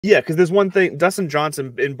Yeah, because there's one thing. Dustin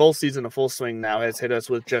Johnson in both seasons of Full Swing now has hit us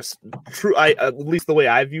with just true. At least the way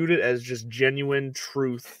I viewed it, as just genuine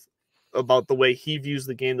truth about the way he views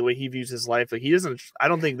the game, the way he views his life. Like he doesn't. I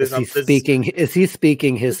don't think there's. Is he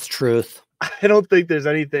speaking his truth? I don't think there's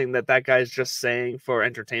anything that guy's just saying for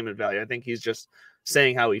entertainment value. I think he's just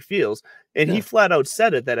saying how he feels, and he flat out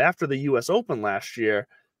said it that after the U.S. Open last year,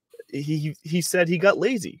 he said he got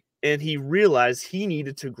lazy. And he realized he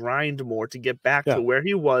needed to grind more to get back to where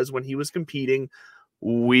he was when he was competing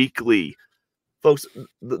weekly. Folks,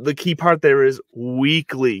 the key part there is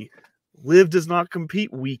weekly. LIV does not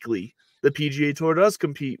compete weekly. The PGA Tour does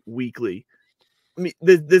compete weekly. I mean,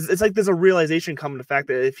 it's like there's a realization coming to the fact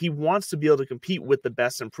that if he wants to be able to compete with the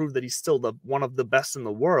best and prove that he's still one of the best in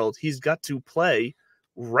the world, he's got to play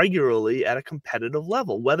regularly at a competitive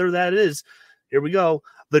level, whether that is, here we go,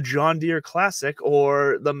 the John Deere Classic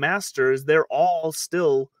or the Masters. They're all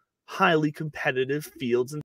still highly competitive fields and